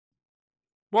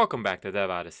Welcome back to Dev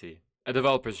Odyssey, a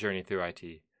developer's journey through IT,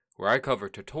 where I cover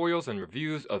tutorials and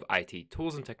reviews of IT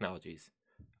tools and technologies.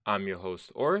 I'm your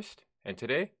host, Orest, and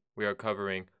today we are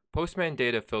covering Postman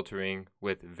data filtering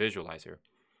with Visualizer.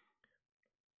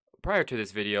 Prior to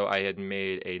this video, I had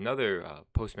made another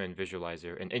Postman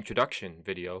Visualizer, an introduction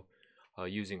video,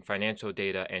 using financial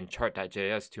data and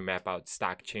chart.js to map out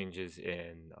stock changes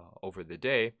over the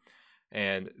day.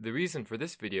 And the reason for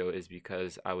this video is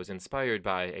because I was inspired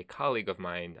by a colleague of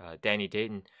mine,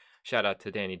 Dainton. Shout out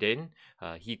to Dainton.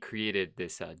 He created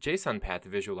this JSONPath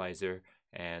visualizer,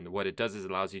 and what it does is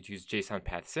it allows you to use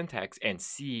JSONPath syntax and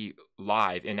see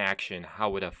live in action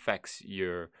how it affects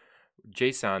your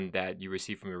JSON that you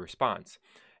receive from your response.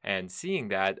 And seeing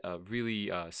that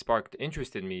really sparked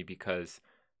interest in me, because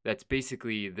that's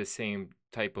basically the same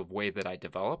type of way that I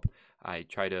develop. I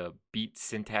try to beat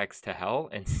syntax to hell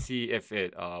and see if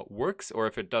it works or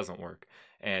if it doesn't work.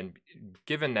 And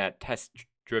given that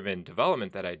test-driven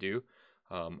development that I do,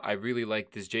 I really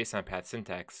like this JSONPath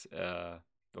syntax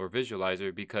or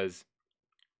visualizer because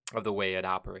of the way it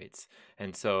operates.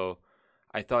 And so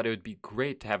I thought it would be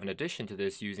great to have an addition to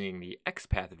this using the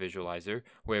Xpath Visualizer,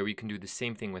 where we can do the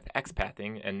same thing with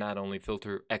XPathing and not only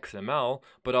filter XML,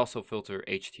 but also filter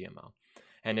HTML.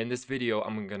 And in this video,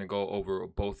 I'm going to go over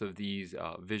both of these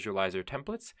visualizer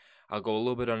templates. I'll go a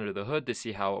little bit under the hood to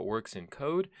see how it works in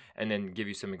code, and then give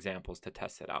you some examples to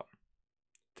test it out.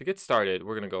 To get started,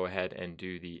 we're going to go ahead and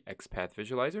do the Xpath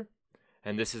Visualizer.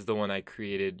 And this is the one I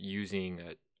created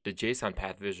using the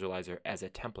JSONPath Visualizer as a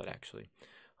template, actually.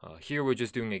 Here we're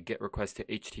just doing a GET request to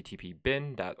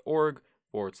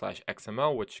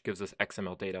http://bin.org/XML, which gives us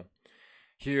XML data.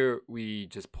 Here we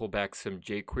just pull back some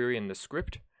jQuery in the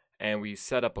script, and we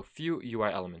set up a few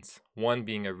UI elements, one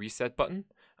being a reset button,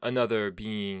 another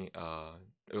being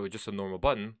just a normal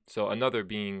button, so another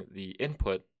being the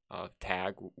input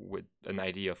tag with an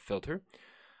ID of filter,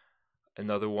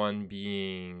 another one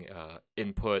being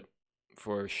input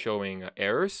for showing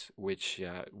errors, which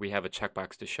we have a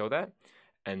checkbox to show that.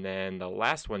 And then the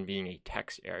last one being a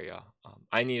text area.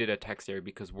 I needed a text area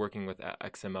because working with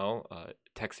XML,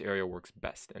 text area works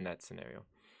best in that scenario.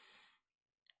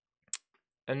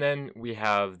 And then we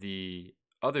have the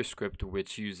other script,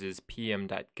 which uses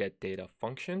pm.getData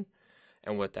function.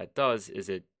 And what that does is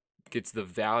it gets the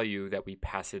value that we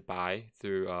pass it by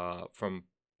through from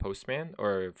Postman,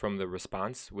 or from the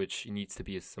response, which needs to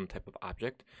be some type of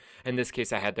object. In this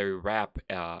case, I had to wrap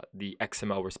the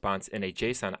XML response in a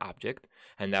JSON object,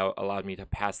 and that allowed me to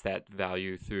pass that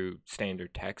value through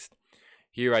standard text.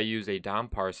 Here I use a DOM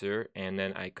parser, and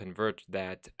then I convert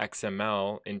that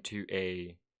XML into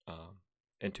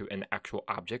an actual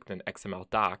object, an XML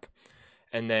doc.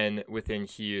 And then within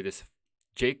here, this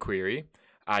jQuery,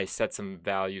 I set some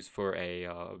values for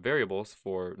variables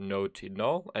for node to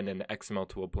null, and then the XML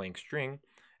to a blank string.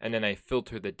 And then I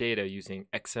filter the data using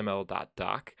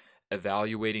xml.doc,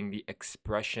 evaluating the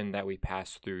expression that we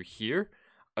pass through here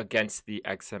against the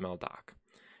XML doc.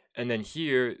 And then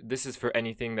here, this is for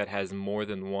anything that has more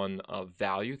than one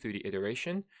value through the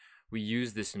iteration. We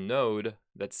use this node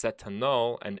that's set to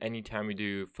null, and anytime we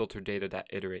do filter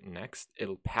data.iterate next,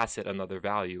 it'll pass it another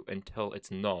value until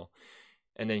it's null.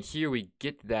 And then here we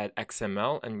get that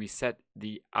XML, and we set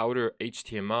the outer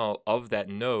HTML of that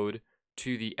node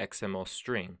to the XML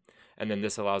string. And then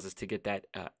this allows us to get that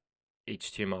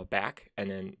HTML back and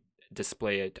then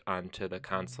display it onto the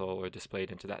console, or display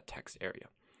it into that text area.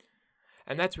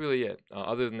 And that's really it.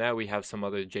 Other than that, we have some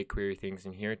other jQuery things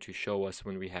in here to show us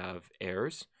when we have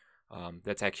errors.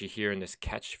 That's actually here in this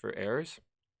catch for errors.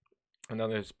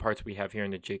 Another parts we have here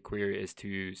in the jQuery is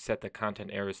to set the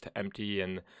content errors to empty,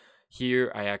 and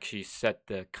here I actually set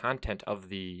the content of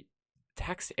the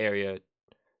text area,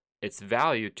 its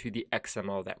value, to the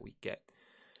XML that we get.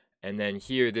 And then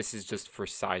here, this is just for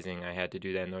sizing. I had to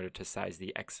do that in order to size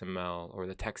the XML or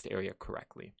the text area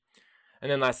correctly.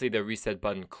 And then lastly, the reset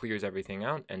button clears everything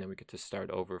out, and then we get to start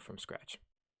over from scratch.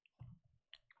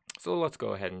 So let's go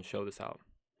ahead and show this out.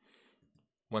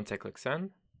 Once I click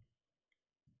send,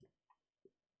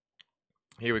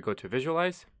 here we go to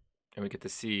visualize, and we get to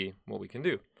see what we can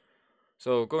do.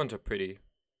 So go into pretty,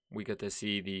 we get to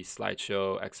see the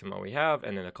slideshow XML we have,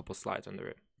 and then a couple slides under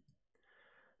it.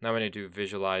 Now when I do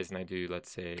visualize and I do, let's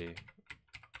say,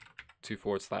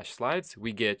 2/slides,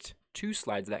 we get 2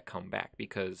 slides that come back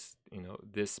because,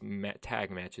 this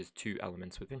tag matches 2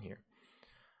 elements within here.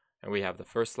 And we have the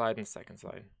first slide and second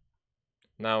slide.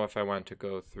 Now if I want to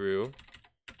go through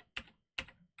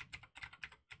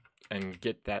and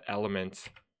get that element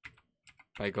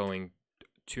by going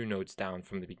 2 nodes down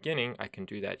from the beginning, I can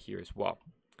do that here as well.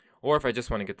 Or if I just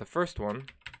want to get the first one,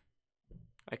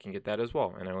 I can get that as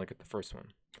well, and I only get the first one.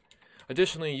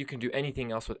 Additionally, you can do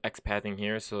anything else with Xpathing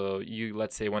here. So you,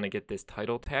 let's say, want to get this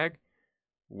title tag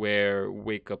where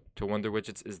wake up to wonder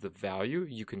widgets is the value.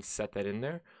 You can set that in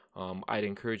there. I'd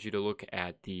encourage you to look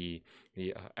at the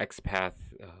Xpath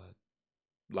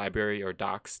library or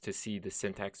docs to see the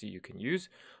syntax that you can use,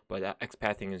 but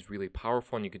Xpathing is really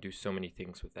powerful and you can do so many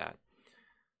things with that.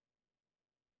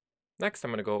 Next,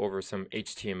 I'm going to go over some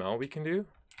HTML we can do,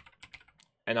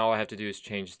 and all I have to do is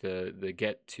change the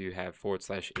get to have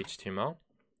 /HTML,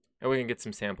 and we can get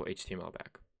some sample HTML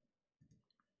back.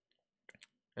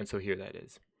 And so here that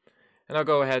is. And I'll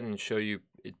go ahead and show you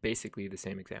basically the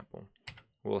same example.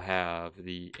 We'll have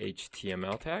the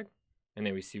HTML tag, and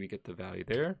then we see we get the value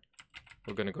there.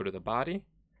 We're going to go to the body,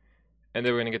 and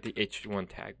then we're going to get the H1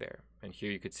 tag there. And here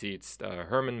you could see it's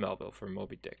Herman Melville for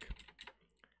Moby Dick.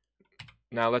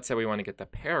 Now let's say we want to get the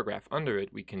paragraph under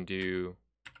it. We can do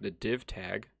the div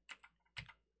tag,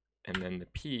 and then the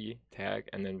P tag,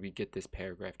 and then we get this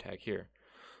paragraph tag here.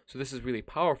 So this is really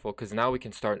powerful because now we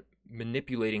can start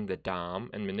manipulating the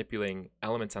DOM and manipulating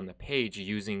elements on the page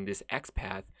using this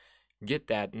XPath, get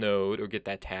that node or get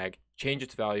that tag, change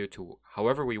its value to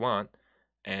however we want,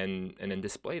 and then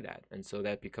display that. And so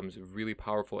that becomes really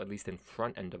powerful, at least in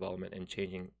front-end development and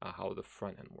changing how the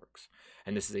front end works.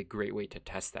 And this is a great way to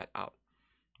test that out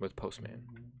with Postman.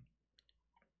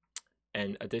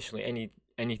 And additionally,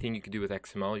 anything you could do with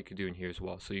XML, you could do in here as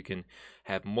well. So you can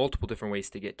have multiple different ways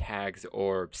to get tags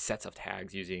or sets of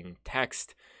tags using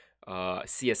text,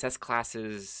 CSS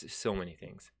classes, so many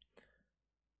things.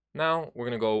 Now we're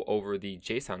going to go over the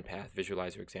JSONPath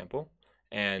visualizer example,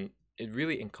 and it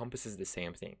really encompasses the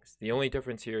same things. The only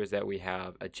difference here is that we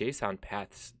have a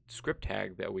JSONPath script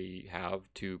tag that we have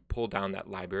to pull down that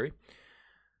library.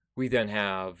 We then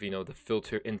have, the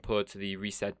filter input, the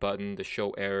reset button, the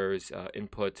show errors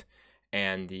input,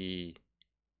 and the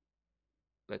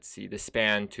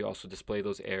span to also display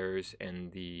those errors,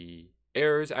 and the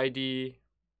errors ID,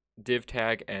 div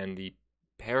tag, and the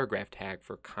paragraph tag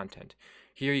for content.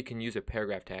 Here you can use a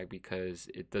paragraph tag because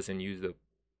it doesn't use the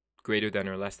greater than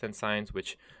or less than signs,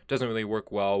 which doesn't really work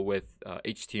well with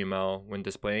HTML when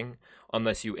displaying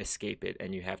unless you escape it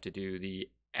and you have to do the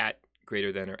at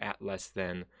greater than or at less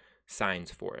than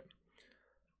signs for it.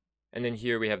 And then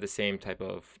here we have the same type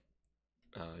of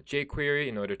jQuery.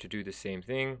 In order to do the same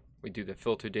thing, we do the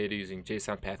filter data using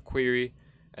JSONPath query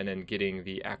and then getting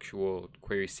the actual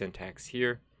query syntax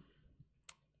here.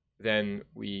 Then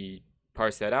we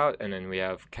parse that out, and then we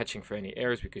have catching for any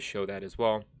errors. We could show that as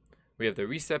well. We have the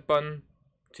reset button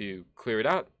to clear it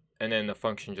out, and then the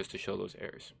function just to show those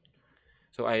errors.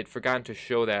 So I had forgotten to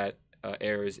show that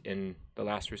errors in the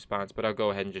last response, but I'll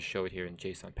go ahead and just show it here in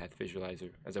JSONPath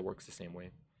Visualizer as it works the same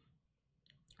way.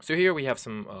 So here we have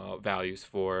some values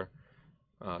for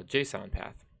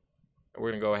JSONPath.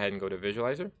 We're going to go ahead and go to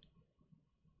Visualizer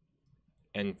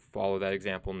and follow that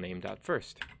example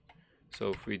name.first. So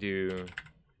if we do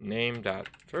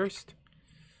name.first,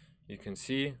 you can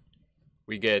see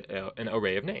we get an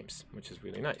array of names, which is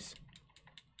really nice.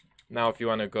 Now, if you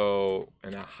want to go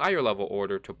in a higher level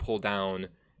order to pull down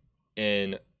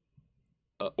in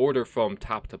order from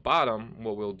top to bottom,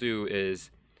 what we'll do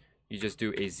is you just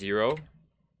do a 0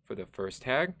 for the first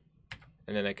tag,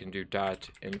 and then I can do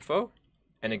 .info,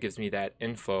 and it gives me that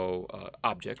info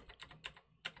object.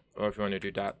 Or if you want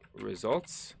to do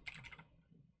 .results,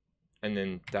 and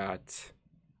then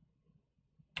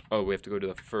we have to go to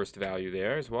the first value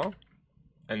there as well,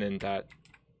 and then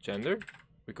 .gender,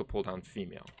 we could pull down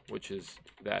female, which is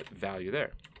that value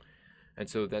there. And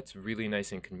so that's really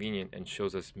nice and convenient and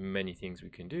shows us many things we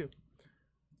can do.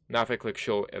 Now if I click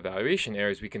show evaluation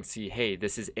errors, we can see, hey,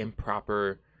 this is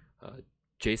improper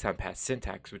JSONPath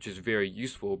syntax, which is very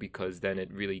useful because then it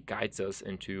really guides us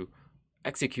into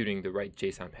executing the right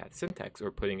JSONPath syntax or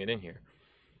putting it in here.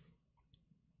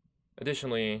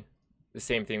 Additionally, the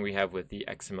same thing we have with the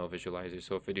XML visualizer.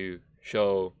 So if I do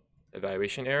show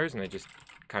evaluation errors and I just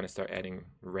kind of start adding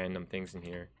random things in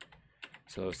here,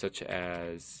 so such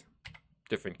as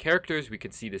different characters, we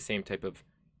can see the same type of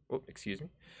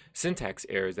syntax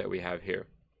errors that we have here.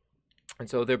 And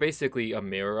so they're basically a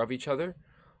mirror of each other,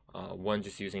 one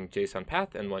just using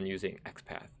JSONPath and one using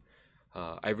Xpath.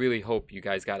 I really hope you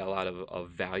guys got a lot of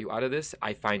value out of this.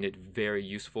 I find it very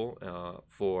useful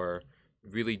for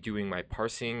really doing my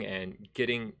parsing and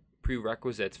getting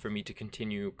prerequisites for me to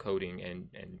continue coding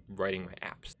and writing my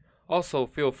apps. Also,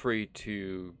 feel free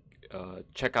to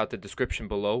check out the description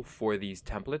below for these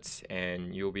templates,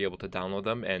 and you'll be able to download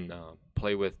them and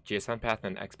play with JSONPath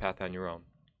and Xpath on your own.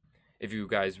 If you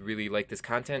guys really like this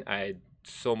content, I'd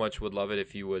so much would love it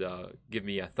if you would give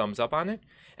me a thumbs up on it.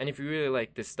 And if you really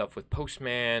like this stuff with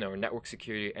Postman or network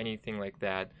security, anything like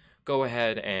that, go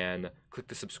ahead and click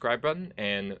the subscribe button.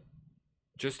 And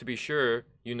just to be sure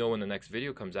you know when the next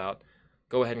video comes out,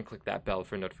 go ahead and click that bell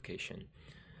for notification.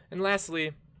 And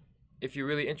lastly, if you're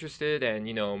really interested and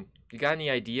you got any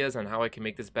ideas on how I can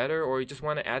make this better, or you just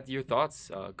want to add your thoughts,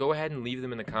 go ahead and leave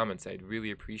them in the comments. I'd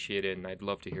really appreciate it, and I'd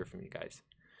love to hear from you guys.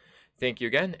 Thank you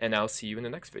again, and I'll see you in the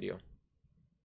next video.